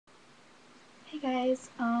guys,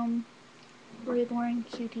 reborn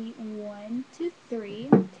cutie 123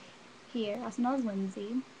 here. Also known as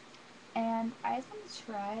Lindsay, and I just want to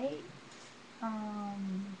try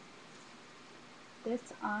this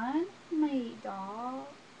on my doll,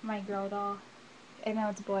 my girl doll. I know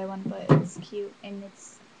it's a boy one, but it's cute and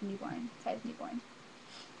it's newborn, size newborn.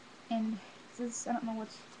 And this is, I don't know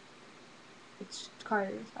which card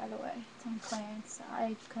it is, by the way. It's on clearance.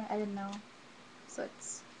 I didn't know, so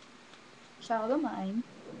it's Child of Mine.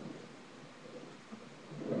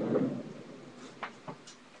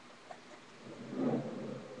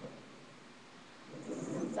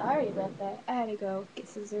 Sorry about that. I had to go get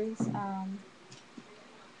scissors. So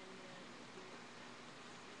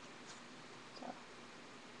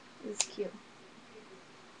this is cute.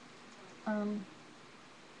 I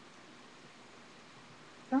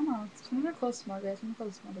don't know. Some of their clothes smell good. Some of the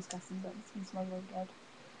clothes smell disgusting, but this one smells really good.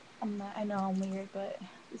 I know I'm weird, but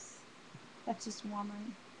that's just warmer.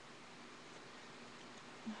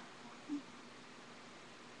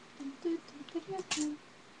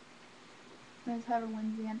 I just have a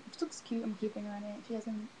onesie on. It looks cute. I'm keeping her on it. She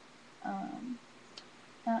doesn't. I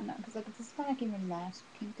don't know, because like this might not even match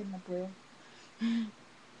pink and the blue. I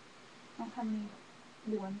don't have any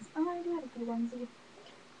blue ones. Oh, I do have a blue onesie.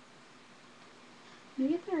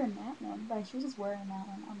 Maybe if they're in that one, but she was just wearing that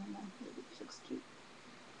one. I don't know. She looks cute.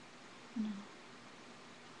 No.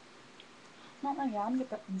 No, yeah, I'm gonna get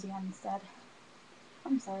that onesie on instead.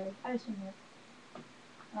 I'm sorry. I shouldn't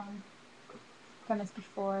have done this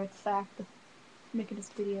before the fact of making this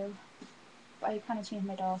video. But I kind of changed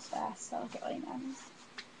my dolls fast, so I'll get really mad.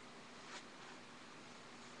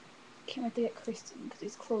 Can't wait to get Kristen, because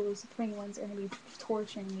these clothes, the pretty ones, are gonna be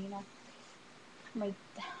torturing me, you know. I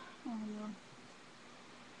don't know.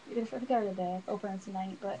 If I get her today, I'll open her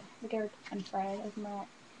tonight, but I get her on Friday. I'm at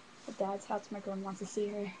the dad's house. My girl wants to see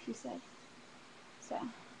her, she said. So,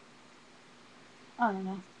 I don't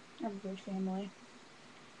know. I have a weird family.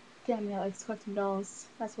 Family that likes collecting dolls.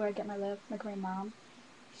 That's where I get my love. My grandmom.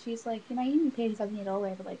 She's like, you need to pay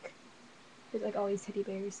 $70, but like, there's like all these teddy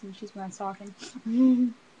bears, and she's when I'm talking.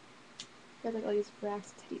 There's like all these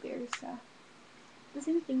racks of teddy bears, so. The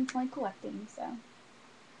same thing for like collecting, so.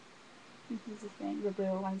 This is the thing, the blue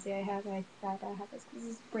onesie I have, I thought I have this, because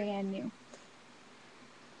this is brand new.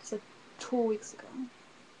 It's like 2 weeks ago.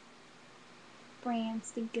 Brand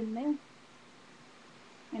stinking new.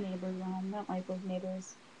 My neighbors are home. I don't like those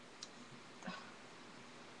neighbors.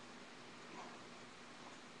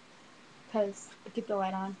 Because I keep the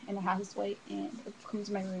light on and the house is white and it comes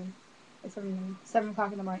to my room at 7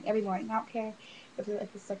 o'clock in the morning, every morning. I don't care if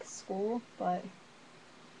it's like school, but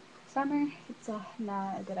summer, it's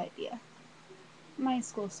not a good idea. My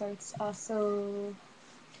school starts also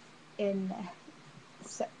in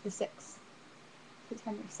the 6th,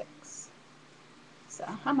 September 6th. So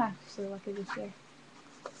I'm actually lucky this year.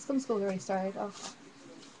 Some schools already started. Oh,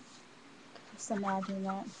 just imagine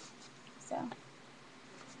that. So,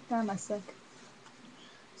 why am I sick?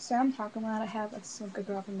 So I'm talking about I have a smoker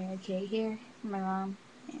girl from Mary Kay here from my mom,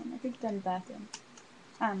 and I think they're in the bathroom.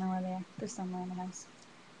 I don't know where they are. They're somewhere in the house.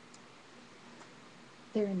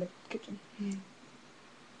 They're in the kitchen.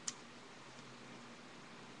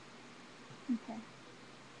 Okay.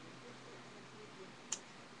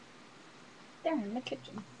 They're in the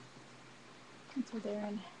kitchen. That's where they're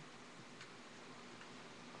in.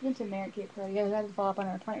 We went to a Mary Kay party. I had to follow up on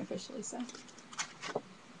our appointment officially, so. Okay,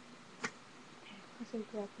 of course I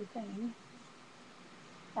grabbed the thing.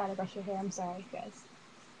 I had to brush your hair. I'm sorry, guys.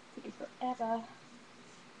 Taking forever.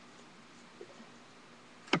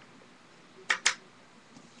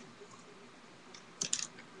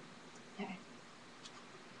 Okay.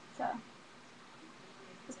 So,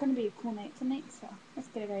 it's gonna be a cool night tonight, so let's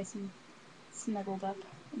get everybody snuggled up.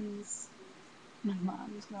 And my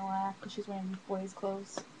mom's gonna laugh because she's wearing boys'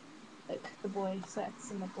 clothes. Like the boy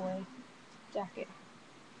sets and the boy jacket.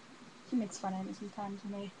 She makes fun of me sometimes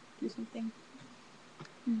when I do something.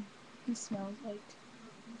 He smells like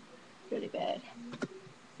really bad.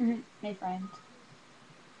 My friend.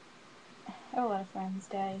 I have a lot of friends,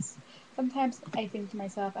 guys. Sometimes I think to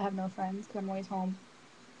myself I have no friends because I'm always home,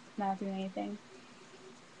 not doing anything.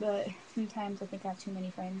 But sometimes I think I have too many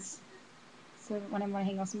friends. So when I want to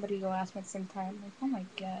hang out with somebody, go ask me at the same time. I'm like, oh my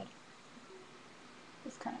god.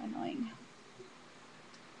 It's kind of annoying.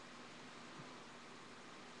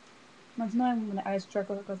 It's annoying when the ice truck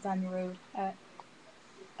goes down the road at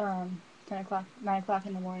 10 o'clock, 9 o'clock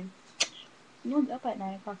in the morning. No one's up at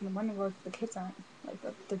 9 o'clock in the morning, where the kids aren't. Like,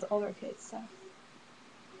 the older kids, so.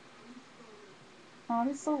 Oh,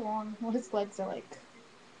 he's so long. Well, his legs are, like,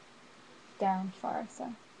 down far,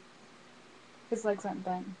 so. His legs aren't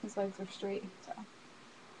bent. His legs are straight. So,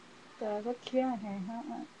 but look cute on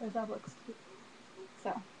her. His dog looks cute.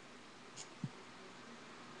 So,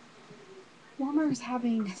 Walmart's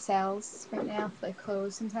having sales right now for like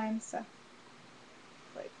clothes sometimes. So,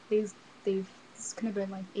 like this could have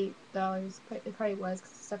been like $8. It probably was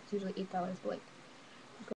because stuff is usually $8. But like,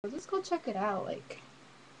 just go check it out. Like,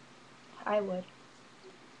 I would.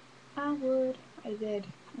 I would. I did.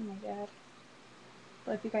 Oh my god.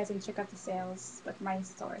 But if you guys can check out the sales, like my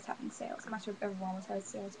store is having sales. I'm not sure if everyone else has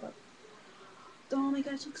sales, but oh my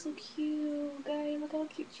gosh, she looks so cute, guys. Look how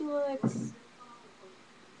cute she looks.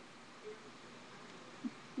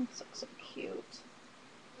 Looks so cute.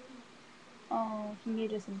 Oh, he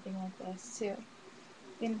needed something like this too.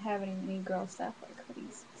 They didn't have any girl stuff like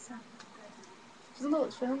hoodies. So she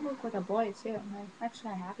doesn't look like a boy too. I'm actually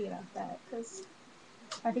kind of happy about that because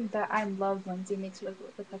I think that I love Lindsay makes her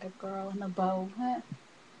look like a girl and a bow.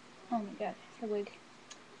 Oh my god, her wig.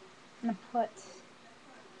 I'm gonna put.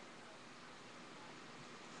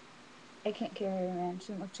 I can't carry her, man. She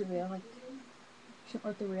doesn't look too real. Like she doesn't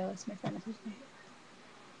look the realest. My friend messaged me.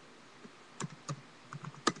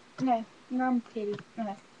 Okay, I'm Katie.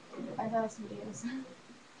 Okay, I thought some videos.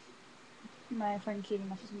 My friend Katie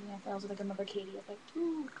messaged me. I thought I was like another Katie. I was like,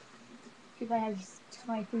 ooh. She probably has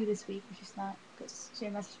my free this week, but she's not because she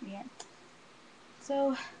didn't message me yet.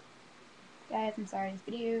 So, guys, I'm sorry this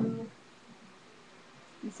video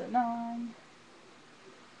is so long.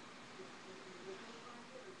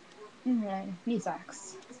 Alright, knee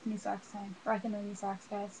socks. It's knee socks time. Rocking the knee socks,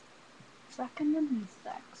 guys. Rocking the knee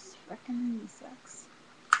socks. Rocking the knee socks.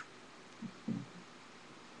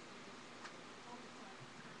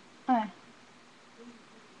 Alright,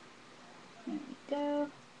 here we go.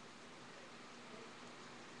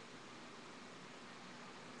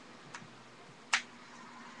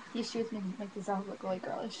 These shoes make this all look really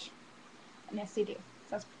girlish. And yes, they do. So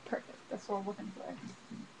that's perfect. That's what we're looking for.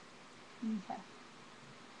 Okay.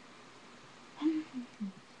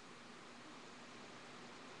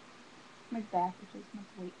 My back is just not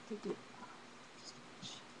wait to do.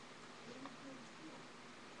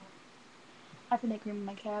 I have to make room in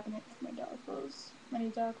my cabinet for my dog clothes. My new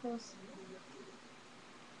dog clothes.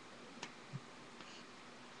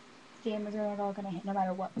 Pajamas are all gonna hit no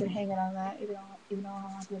matter what. They're hanging on that, even though I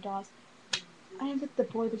don't have the dog. I didn't get the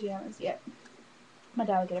boy pajamas yet. My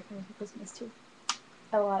dad will get it for me for Christmas too.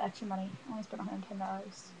 I had a lot of extra money. I only spent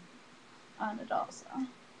 $110 on a doll, so.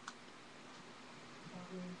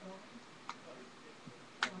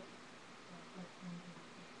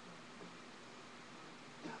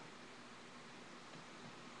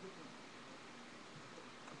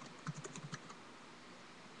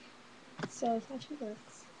 So that's how she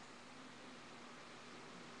looks.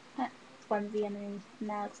 Huh. It's Wednesday and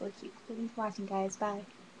now it's so cute. Thanks for watching, guys. Bye.